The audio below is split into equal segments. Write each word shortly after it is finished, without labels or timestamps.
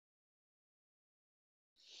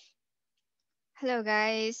Hello,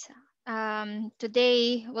 guys.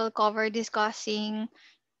 Today we'll cover discussing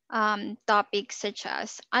topics such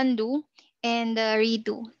as undo and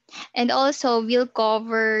redo. And also we'll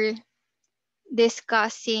cover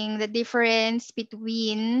discussing the difference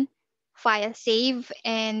between file save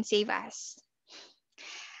and save as.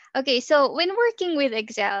 Okay, so when working with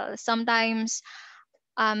Excel, sometimes,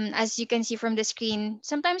 as you can see from the screen,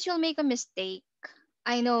 sometimes you'll make a mistake.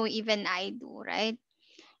 I know even I do, right?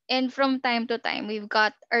 And from time to time, we've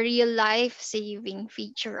got a real life saving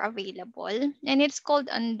feature available, and it's called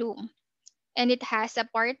Undo. And it has a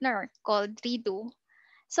partner called Redo.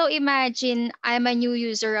 So imagine I'm a new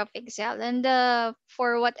user of Excel, and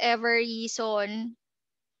for whatever reason,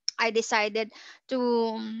 I decided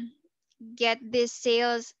to get this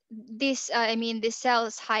sales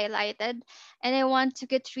highlighted, and I want to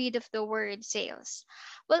get rid of the word sales.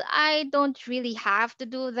 Well, I don't really have to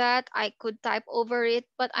do that. I could type over it,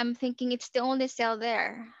 but I'm thinking it's the only cell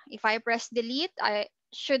there. If I press delete, I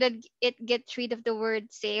should it get rid of the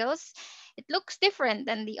word sales. It looks different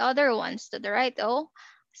than the other ones to the right, oh.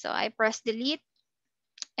 So I press delete,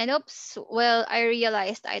 and oops, well, I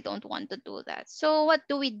realized I don't want to do that. So what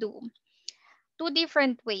do we do? Two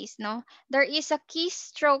different ways, no? There is a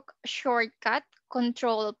keystroke shortcut,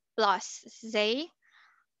 Control plus Z.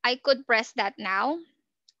 I could press that now.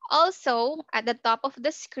 Also, at the top of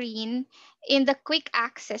the screen, in the quick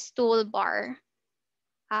access toolbar,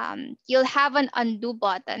 you'll have an undo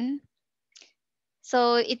button.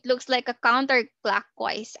 So it looks like a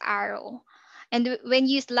counterclockwise arrow. And when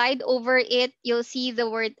you slide over it, you'll see the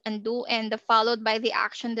word undo and followed by the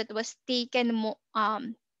action that was taken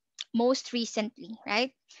most recently,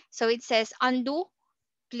 right? So it says undo,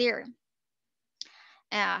 clear.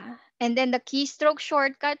 And then the keystroke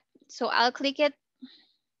shortcut. So I'll click it.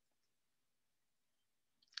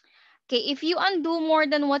 Okay, if you undo more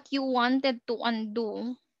than what you wanted to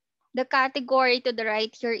undo, the category to the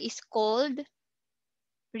right here is called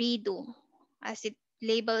redo. As it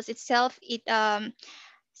labels itself, it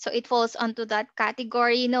falls onto that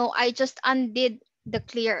category. No, I just undid the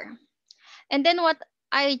clear. And then what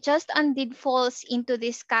I just undid falls into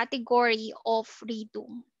this category of redo.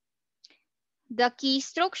 The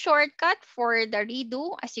keystroke shortcut for the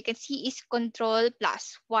redo, as you can see, is Control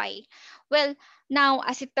plus Y. Well, now,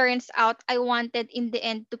 as it turns out, I wanted in the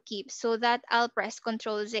end to keep, so that I'll press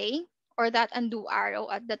Control Z or that undo arrow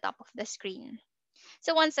at the top of the screen.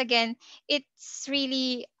 So once again, it's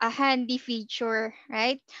really a handy feature,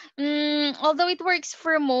 right? Although it works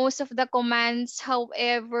for most of the commands,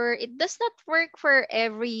 however, it does not work for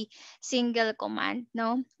every single command.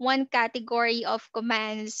 No, one category of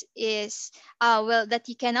commands is that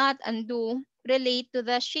you cannot undo relate to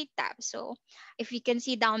the sheet tab. So if you can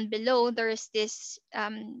see down below, there's this.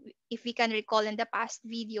 If we can recall in the past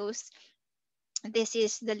videos, this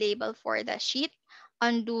is the label for the sheet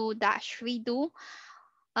undo dash redo.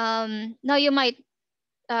 Now you might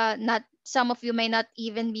not some of you may not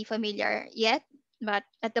even be familiar yet, but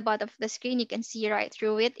at the bottom of the screen you can see right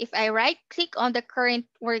through it. If I right click on the current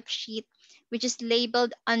worksheet, which is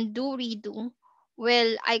labeled undo redo,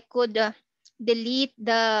 well, I could delete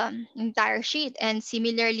the entire sheet, and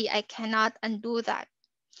similarly I cannot undo that.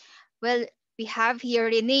 Well, we have here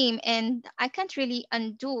rename, and I can't really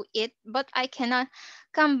undo it, but I cannot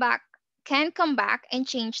come back can come back and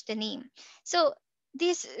change the name. So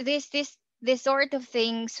this sort of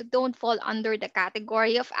things don't fall under the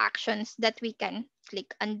category of actions that we can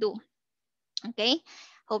click undo. Okay,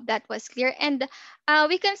 hope that was clear. And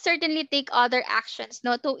we can certainly take other actions,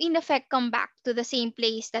 no, to in effect come back to the same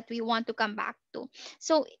place that we want to come back to.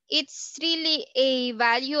 So it's really a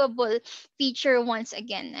valuable feature once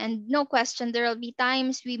again. And no question, there will be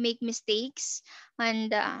times we make mistakes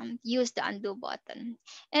and use the undo button.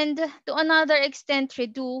 And to another extent,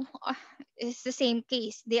 redo is the same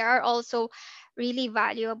case. They are also really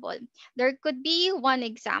valuable. There could be one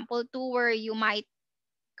example too where you might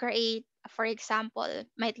create, for example,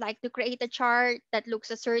 might like to create a chart that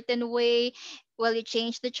looks a certain way. Well, you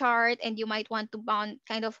change the chart and you might want to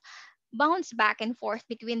bounce back and forth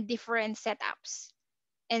between different setups.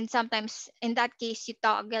 And sometimes in that case you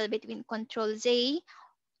toggle between Control Z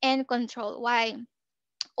and Control Y.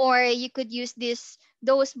 Or you could use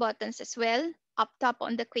those buttons as well up top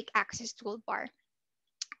on the quick access toolbar.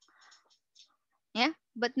 Yeah.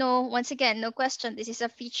 But no, once again, no question. This is a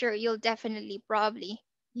feature you'll definitely probably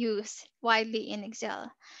use widely in Excel.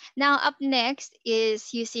 Now, up next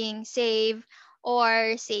is using save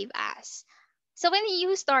or save as. So when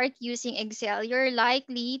you start using Excel, you're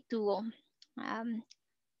likely to um,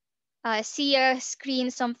 see a screen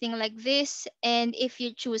something like this. And if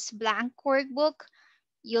you choose blank workbook,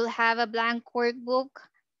 You'll have a blank workbook.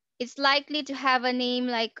 It's likely to have a name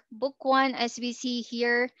like book 1 as we see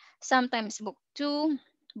here, sometimes book 2,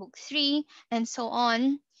 book 3, and so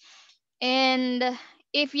on. And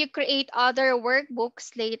if you create other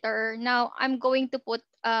workbooks later, now I'm going to put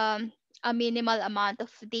a minimal amount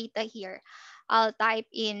of data here. I'll type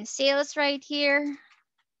in sales right here,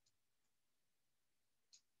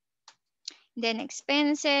 then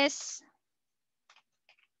expenses,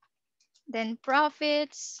 then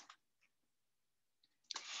profits.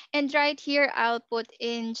 And right here, I'll put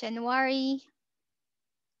in January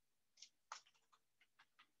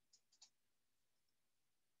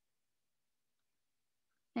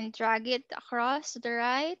and drag it across to the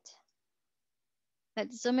right.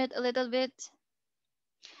 Let's zoom it a little bit.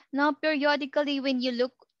 Now, periodically, when you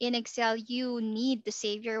look in Excel, you need to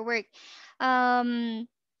save your work. Um,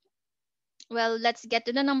 well, let's get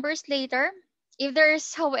to the numbers later. If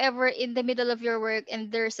there's, however, in the middle of your work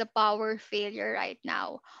and there's a power failure right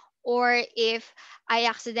now, or if I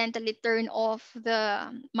accidentally turn off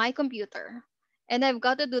my computer and I've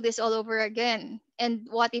got to do this all over again, and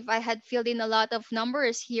what if I had filled in a lot of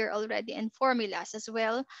numbers here already and formulas as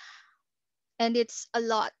well, and it's a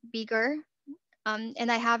lot bigger,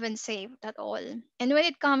 and I haven't saved at all. And when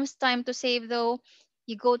it comes time to save though,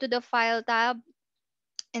 you go to the file tab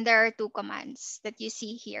and there are two commands that you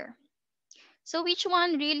see here. So which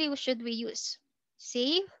one really should we use?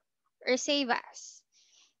 Save or save as?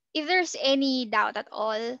 If there's any doubt at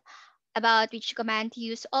all about which command to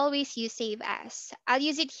use, always use save as. I'll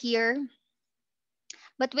use it here,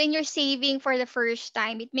 but when you're saving for the first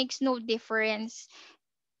time, it makes no difference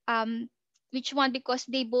um which one, because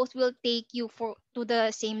they both will take you for to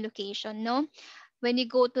the same location, no? When you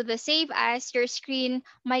go to the save as, your screen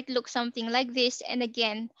might look something like this, and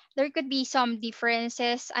again, there could be some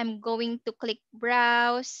differences. I'm going to click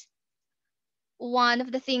browse. One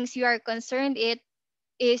of the things you are concerned it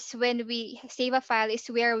is when we save a file is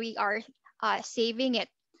where we are saving it,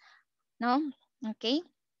 no? Okay,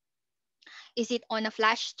 is it on a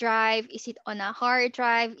flash drive, is it on a hard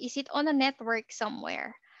drive, is it on a network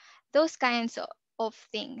somewhere? Those kinds of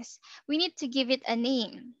things, we need to give it a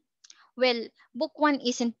name. Well, book 1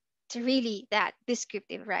 isn't really that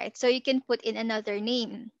descriptive, right? So you can put in another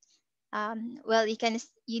name. Well,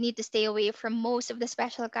 you need to stay away from most of the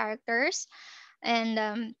special characters,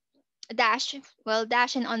 and dash, well,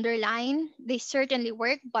 dash and underline, they certainly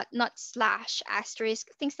work, but not slash, asterisk,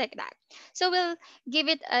 things like that. So we'll give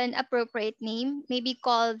it an appropriate name. Maybe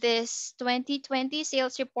call this 2020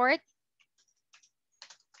 sales report.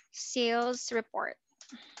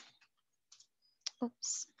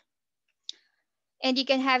 Oops. And you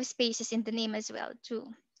can have spaces in the name as well too.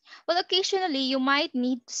 Well, occasionally you might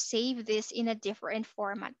need to save this in a different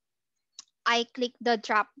format. I click the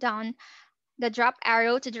drop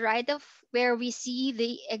arrow to the right of where we see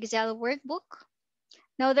the Excel workbook.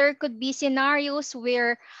 Now, there could be scenarios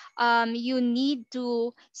where you need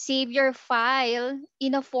to save your file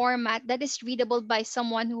in a format that is readable by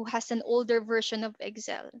someone who has an older version of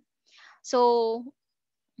Excel. So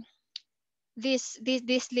this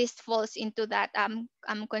list falls into that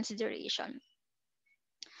consideration.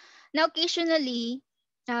 Now, occasionally,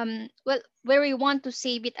 well, where we want to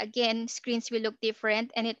save it again, screens will look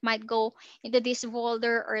different, and it might go into this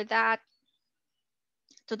folder or that,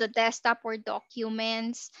 to the desktop or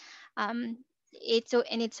documents. It's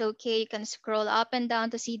okay. You can scroll up and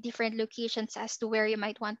down to see different locations as to where you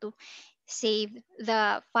might want to save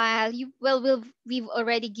the file. We've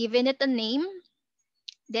already given it a name.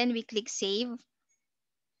 Then we click save,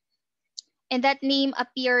 and that name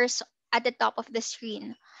appears at the top of the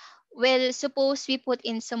screen. Well, suppose we put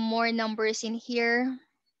in some more numbers in here,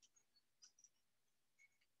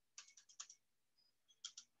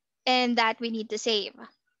 and that we need to save.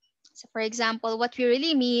 So for example, what we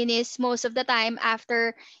really mean is most of the time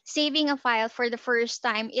after saving a file for the first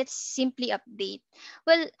time, it's simply update.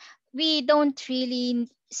 Well, we don't really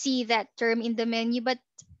see that term in the menu, but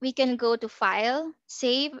we can go to file,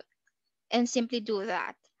 save, and simply do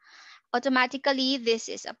that. Automatically, this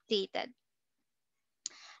is updated.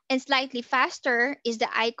 And slightly faster is the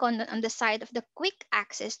icon on the side of the quick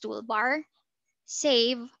access toolbar,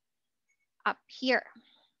 save, up here.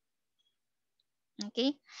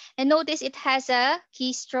 Okay, and notice it has a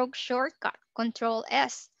keystroke shortcut, Control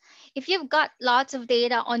S. If you've got lots of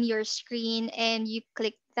data on your screen and you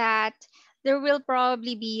click that, there will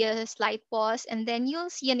probably be a slight pause, and then you'll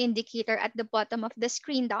see an indicator at the bottom of the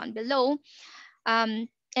screen down below, and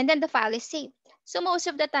then the file is saved. So most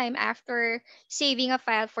of the time after saving a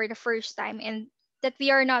file for the first time, and that we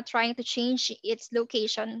are not trying to change its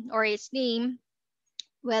location or its name,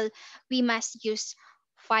 well, we must use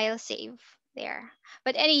file save there.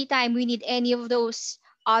 But anytime we need any of those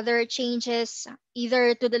other changes,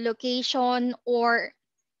 either to the location or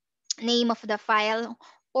name of the file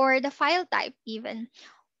or the file type even,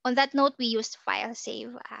 on that note we use file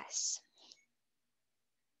save as.